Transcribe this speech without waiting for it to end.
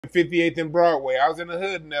58th and Broadway. I was in the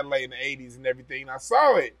hood in LA in the 80s and everything. I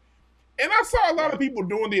saw it. And I saw a lot of people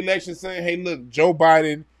during the election saying, hey, look, Joe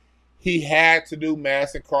Biden, he had to do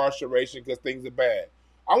mass incarceration because things are bad.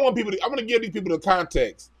 I'm going to give these people the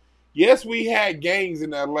context. Yes, we had gangs in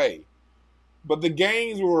LA, but the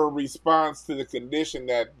gangs were a response to the condition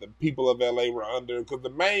that the people of LA were under because the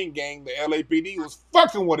main gang, the LAPD, was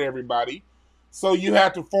fucking with everybody. So you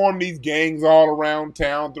had to form these gangs all around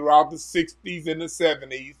town throughout the 60s and the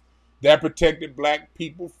 70s that protected black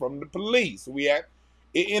people from the police.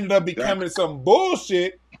 It ended up becoming some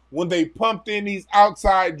bullshit when they pumped in these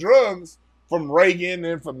outside drugs from Reagan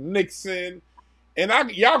and from Nixon. And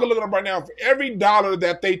y'all can look it up right now. For every dollar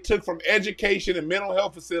that they took from education and mental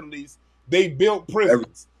health facilities, they built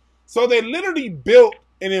prisons. So they literally built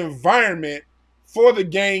an environment for the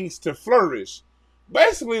gangs to flourish.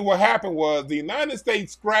 Basically what happened was the United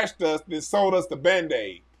States scratched us and sold us the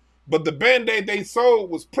Band-Aid. But the Band-Aid they sold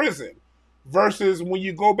was prison. Versus when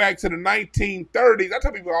you go back to the 1930s, I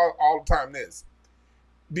tell people all the time this.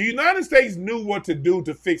 The United States knew what to do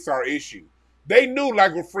to fix our issue. They knew,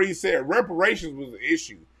 like what Freeze said, reparations was an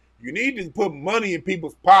issue. You need to put money in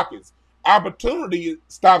people's pockets. Opportunity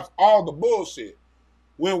stops all the bullshit.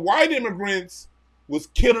 When white immigrants was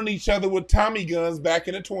killing each other with Tommy guns back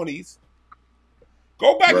in the 20s,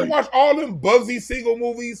 go back and watch all them Bugsy Siegel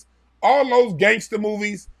movies, all those gangster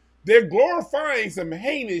movies. They're glorifying some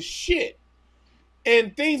heinous shit.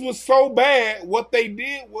 And things were so bad, what they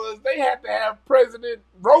did was they had to have President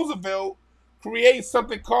Roosevelt create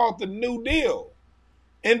something called the New Deal.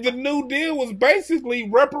 And the New Deal was basically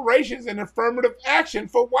reparations and affirmative action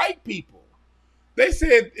for white people. They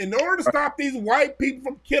said, in order to stop these white people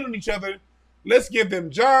from killing each other, let's give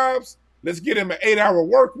them jobs, let's give them an 8-hour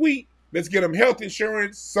work week, let's get them health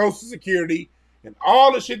insurance, Social Security, and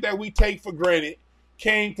all the shit that we take for granted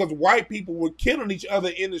came because white people were killing each other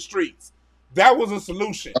in the streets. That was a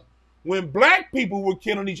solution. When black people were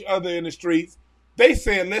killing each other in the streets, they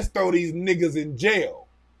said, let's throw these niggas in jail.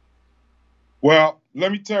 Well,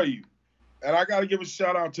 let me tell you, and I got to give a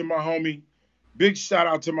shout out to my homie, big shout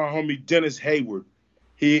out to my homie, Dennis Hayward.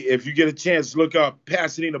 If you get a chance, look up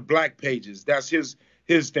Pasadena Black Pages. That's his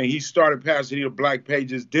thing. He started Pasadena Black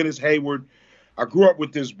Pages. Dennis Hayward. I grew up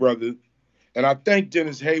with this brother, and I thank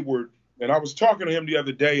Dennis Hayward. And I was talking to him the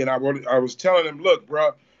other day, and I was telling him, look,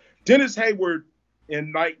 bro, Dennis Hayward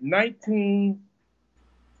in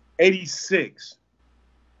 1986,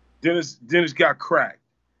 Dennis got cracked.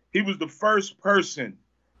 He was the first person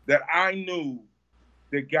that I knew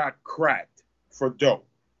that got cracked for dope,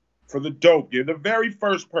 for the dope deal. The very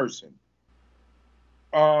first person.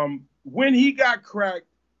 When he got cracked,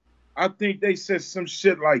 I think they said some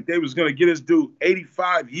shit like they was gonna get this dude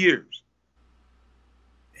 85 years.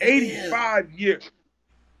 85 years.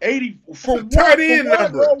 80 for what?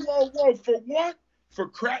 Whoa. For what? For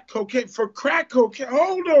crack cocaine. For crack cocaine.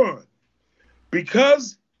 Hold on.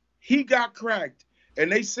 Because he got cracked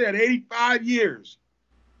and they said 85 years.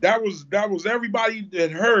 That was everybody that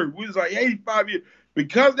heard. We was like 85 years.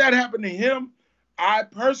 Because that happened to him, I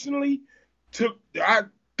personally threw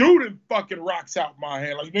them fucking rocks out my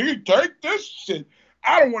hand. Like, nigga, take this shit.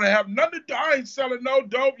 I don't want to have nothing to do. I ain't selling no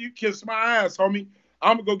dope. You kiss my ass, homie.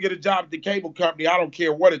 I'm going to go get a job at the cable company. I don't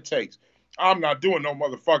care what it takes. I'm not doing no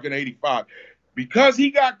motherfucking 85. Because he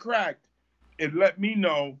got cracked, it let me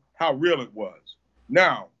know how real it was.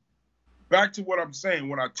 Now, back to what I'm saying.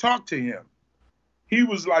 When I talked to him, he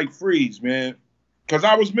was like, Freeze, man. Because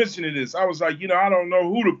I was mentioning this. I was like, I don't know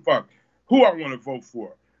who I want to vote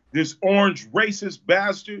for. This orange racist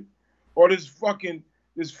bastard or this fucking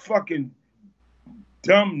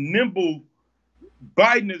dumb nimble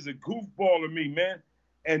Biden is a goofball to me, man.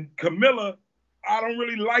 And Camilla, I don't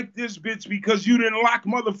really like this bitch because you didn't lock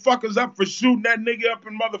motherfuckers up for shooting that nigga up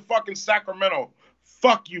in motherfucking Sacramento.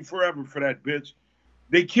 Fuck you forever for that, bitch.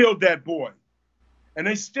 They killed that boy. And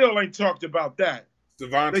they still ain't talked about that.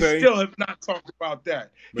 Devontae. They still have not talked about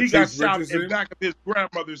that. He got shot Richardson. in the back of his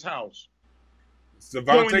grandmother's house. Devontae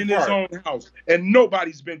Going in his own house. And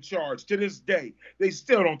nobody's been charged to this day. They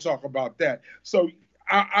still don't talk about that. So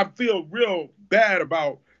I feel real bad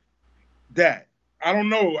about that. I don't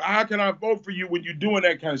know. How can I vote for you when you're doing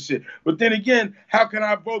that kind of shit? But then again, how can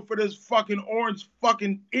I vote for this fucking orange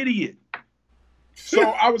fucking idiot? So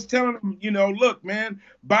I was telling him, look, man,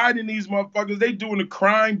 Biden, these motherfuckers, they doing the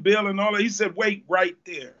crime bill and all that. He said, wait right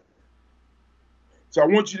there. So I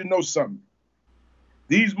want you to know something.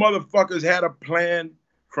 These motherfuckers had a plan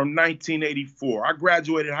from 1984. I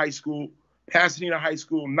graduated high school, Pasadena High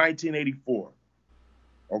School, in 1984.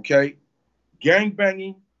 Okay?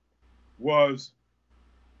 Gangbanging was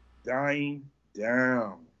dying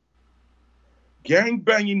down.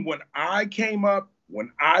 Gangbanging, when I came up,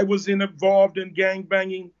 when I was involved in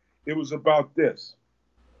gangbanging, it was about this.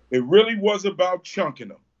 It really was about chunking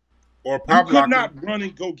them. Or You pop could locking. not run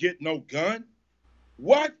and go get no gun.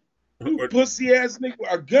 What? You pussy ass nigga,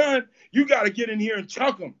 a gun, you got to get in here and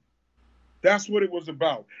chunk them. That's what it was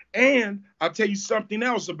about. And I'll tell you something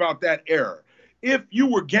else about that era. If you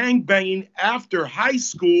were gangbanging after high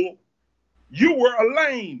school, you were a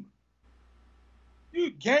lame. You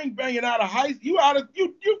gangbanging out of high school,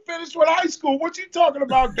 you finished with high school. What you talking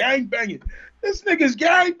about gangbanging? This nigga's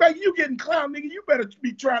gangbanging. You getting clown, nigga. You better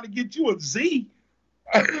be trying to get you a Z.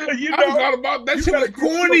 You know? I forgot about that. Shit was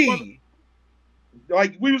corny.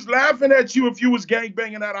 Like, we was laughing at you if you was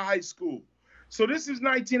gangbanging out of high school. So this is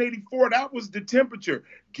 1984. That was the temperature.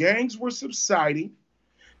 Gangs were subsiding.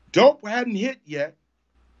 Dope hadn't hit yet.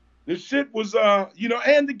 The shit was,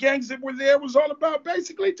 and the gangs that were there was all about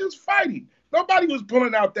basically just fighting. Nobody was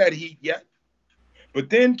pulling out that heat yet. But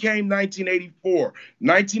then came 1984.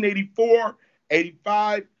 1984,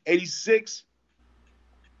 85, 86,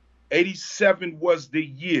 87 was the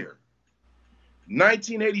year.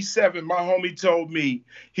 1987, my homie told me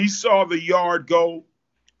he saw the yard go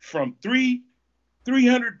from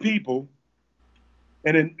 300 people,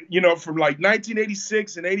 and then, from like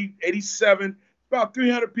 1986 and 87, about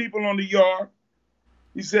 300 people on the yard.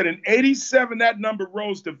 He said in 87, that number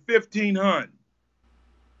rose to 1,500.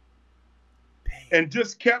 And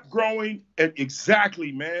just kept growing, and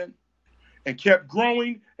exactly, man. And kept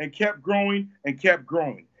growing and kept growing and kept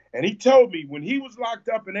growing. And he told me when he was locked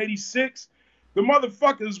up in 86, the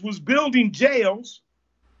motherfuckers was building jails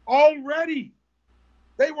already.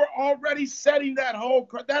 They were already setting that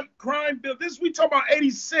crime bill. We talking about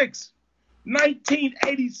 86,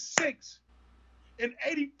 1986. In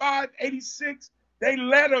 85, 86, they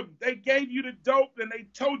let them. They gave you the dope and they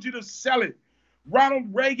told you to sell it.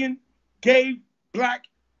 Ronald Reagan gave black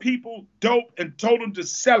people dope and told them to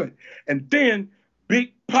sell it. And then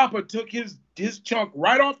Big Papa took his chunk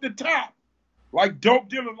right off the top, like dope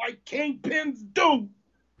dealers, like kingpins do.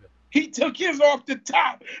 He took his off the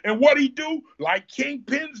top. And what he do, like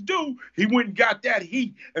kingpins do, he went and got that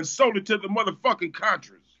heat and sold it to the motherfucking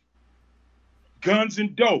Contras. Guns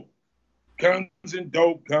and dope. Guns and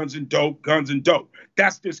dope, guns and dope, guns and dope.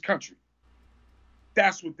 That's this country.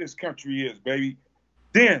 That's what this country is, baby.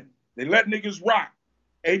 Then they let niggas rock.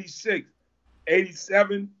 86,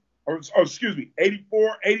 87,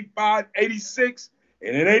 84, 85, 86.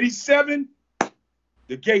 And in 87,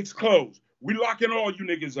 the gates closed. We locking all you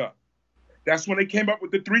niggas up. That's when they came up with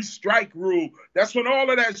the 3-strike rule. That's when all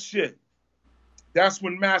of that shit. That's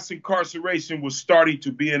when mass incarceration was starting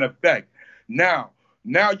to be in effect. Now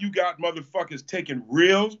you got motherfuckers taking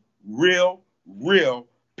real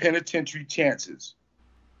penitentiary chances.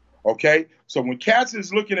 Okay? So when Katz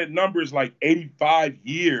is looking at numbers like 85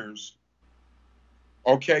 years,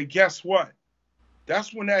 okay, guess what?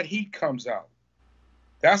 That's when that heat comes out.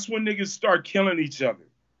 That's when niggas start killing each other.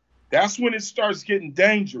 That's when it starts getting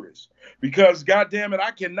dangerous. Because, goddamn it, I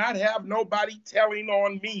cannot have nobody telling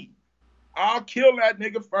on me. I'll kill that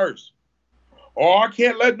nigga first. Or I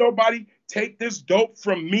can't let nobody take this dope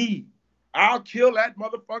from me. I'll kill that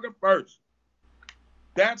motherfucker first.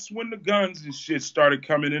 That's when the guns and shit started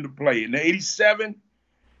coming into play. In 87,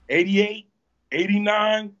 88,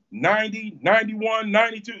 89, 90, 91,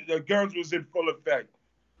 92, the guns was in full effect.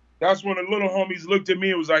 That's when the little homies looked at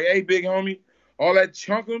me and was like, hey, big homie, all that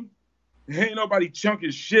chunking, ain't nobody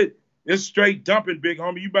chunking shit. It's straight dumping, big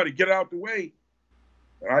homie. You better get out the way.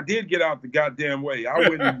 And I did get out the goddamn way. I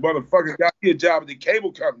went and motherfucker got me a job at the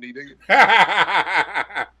cable company,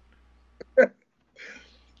 nigga.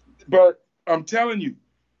 But I'm telling you,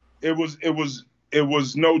 it was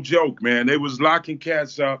no joke, man. They was locking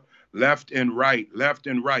cats up left and right.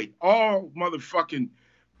 All motherfucking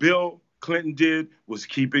Bill Clinton did was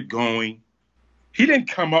keep it going. He didn't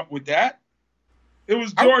come up with that. It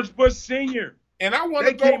was George Bush Sr. And I want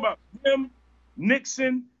to go. Came up. Him,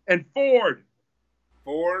 Nixon, and Ford.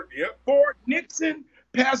 Ford, yep. Ford, Nixon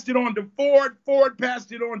passed it on to Ford. Ford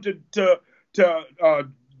passed it on to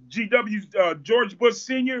George Bush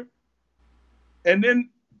Sr. And then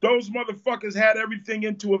those motherfuckers had everything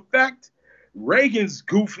into effect. Reagan's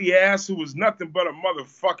goofy ass, who was nothing but a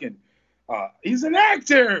motherfucking, he's an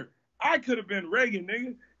actor. I could have been Reagan,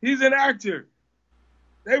 nigga. He's an actor.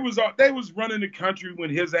 They was running the country when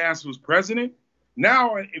his ass was president.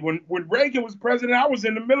 Now, when Reagan was president, I was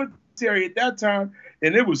in the military at that time,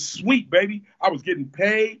 and it was sweet, baby. I was getting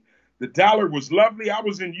paid. The dollar was lovely. I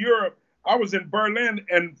was in Europe. I was in Berlin,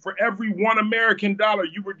 and for every $1 American dollar,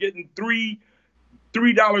 you were getting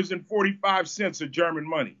 $3.45 of German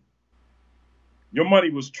money. Your money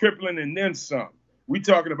was tripling and then some. We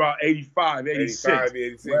talking about 85, 86. 85,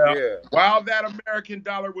 86, well, yeah. While that American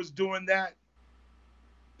dollar was doing that,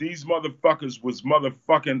 these motherfuckers was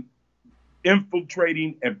motherfucking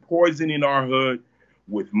infiltrating and poisoning our hood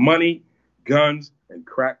with money, guns, and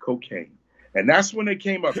crack cocaine. And that's when they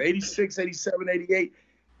came up, 86, 87, 88.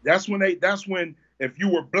 That's when if you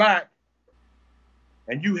were black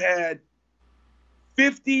and you had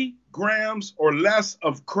 50 grams or less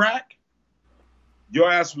of crack,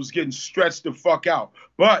 your ass was getting stretched the fuck out.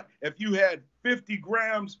 But if you had 50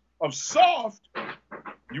 grams of soft,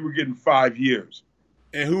 you were getting 5 years.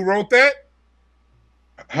 And who wrote that?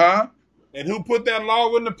 Huh? And who put that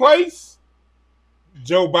law into place?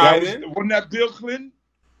 Joe Biden. Wasn't that Bill Clinton?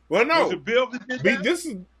 Well, no. Was it Bill that did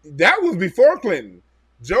that? That was before Clinton.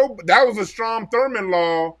 That was a Strom Thurmond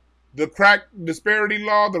law, the crack disparity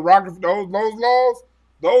law, the those laws.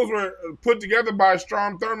 Those were put together by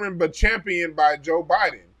Strom Thurmond, but championed by Joe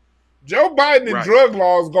Biden. Joe Biden and drug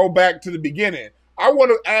laws go back to the beginning. I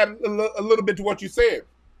want to add a little bit to what you said.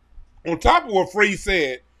 On top of what Freeze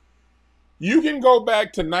said, you can go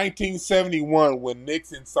back to 1971 when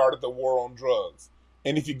Nixon started the war on drugs.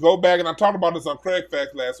 And if you go back, and I talked about this on Craig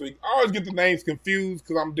Facts last week, I always get the names confused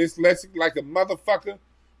because I'm dyslexic like a motherfucker.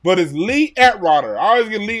 But it's Lee Atwater. I always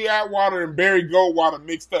get Lee Atwater and Barry Goldwater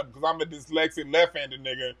mixed up because I'm a dyslexic left-handed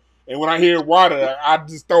nigga. And when I hear water, I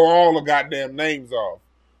just throw all the goddamn names off.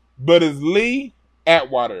 But it's Lee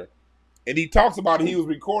Atwater. And he talks about he was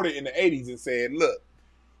recorded in the 80s and said, look,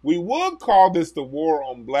 we would call this the war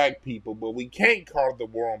on black people, but we can't call it the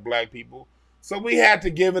war on black people. So we had to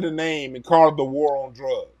give it a name and call it the war on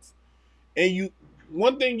drugs. And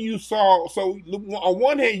one thing you saw, so on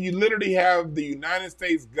one hand, you literally have the United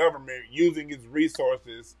States government using its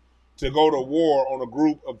resources to go to war on a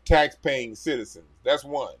group of tax-paying citizens. That's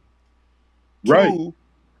one. Right.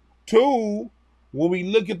 Two, when we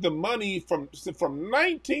look at the money from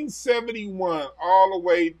 1971 all the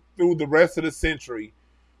way through the rest of the century,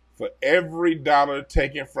 for every dollar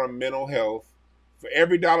taken from mental health, for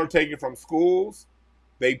every dollar taken from schools,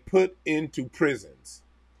 they put into prisons.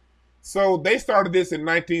 So they started this in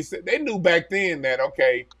they knew back then that,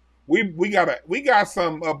 okay, we got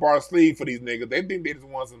something up our sleeve for these niggas. They think they just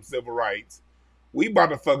want some civil rights. We about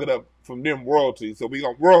to fuck it up from them worldly. So we're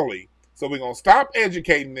gonna stop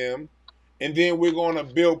educating them, and then we're gonna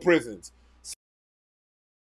build prisons.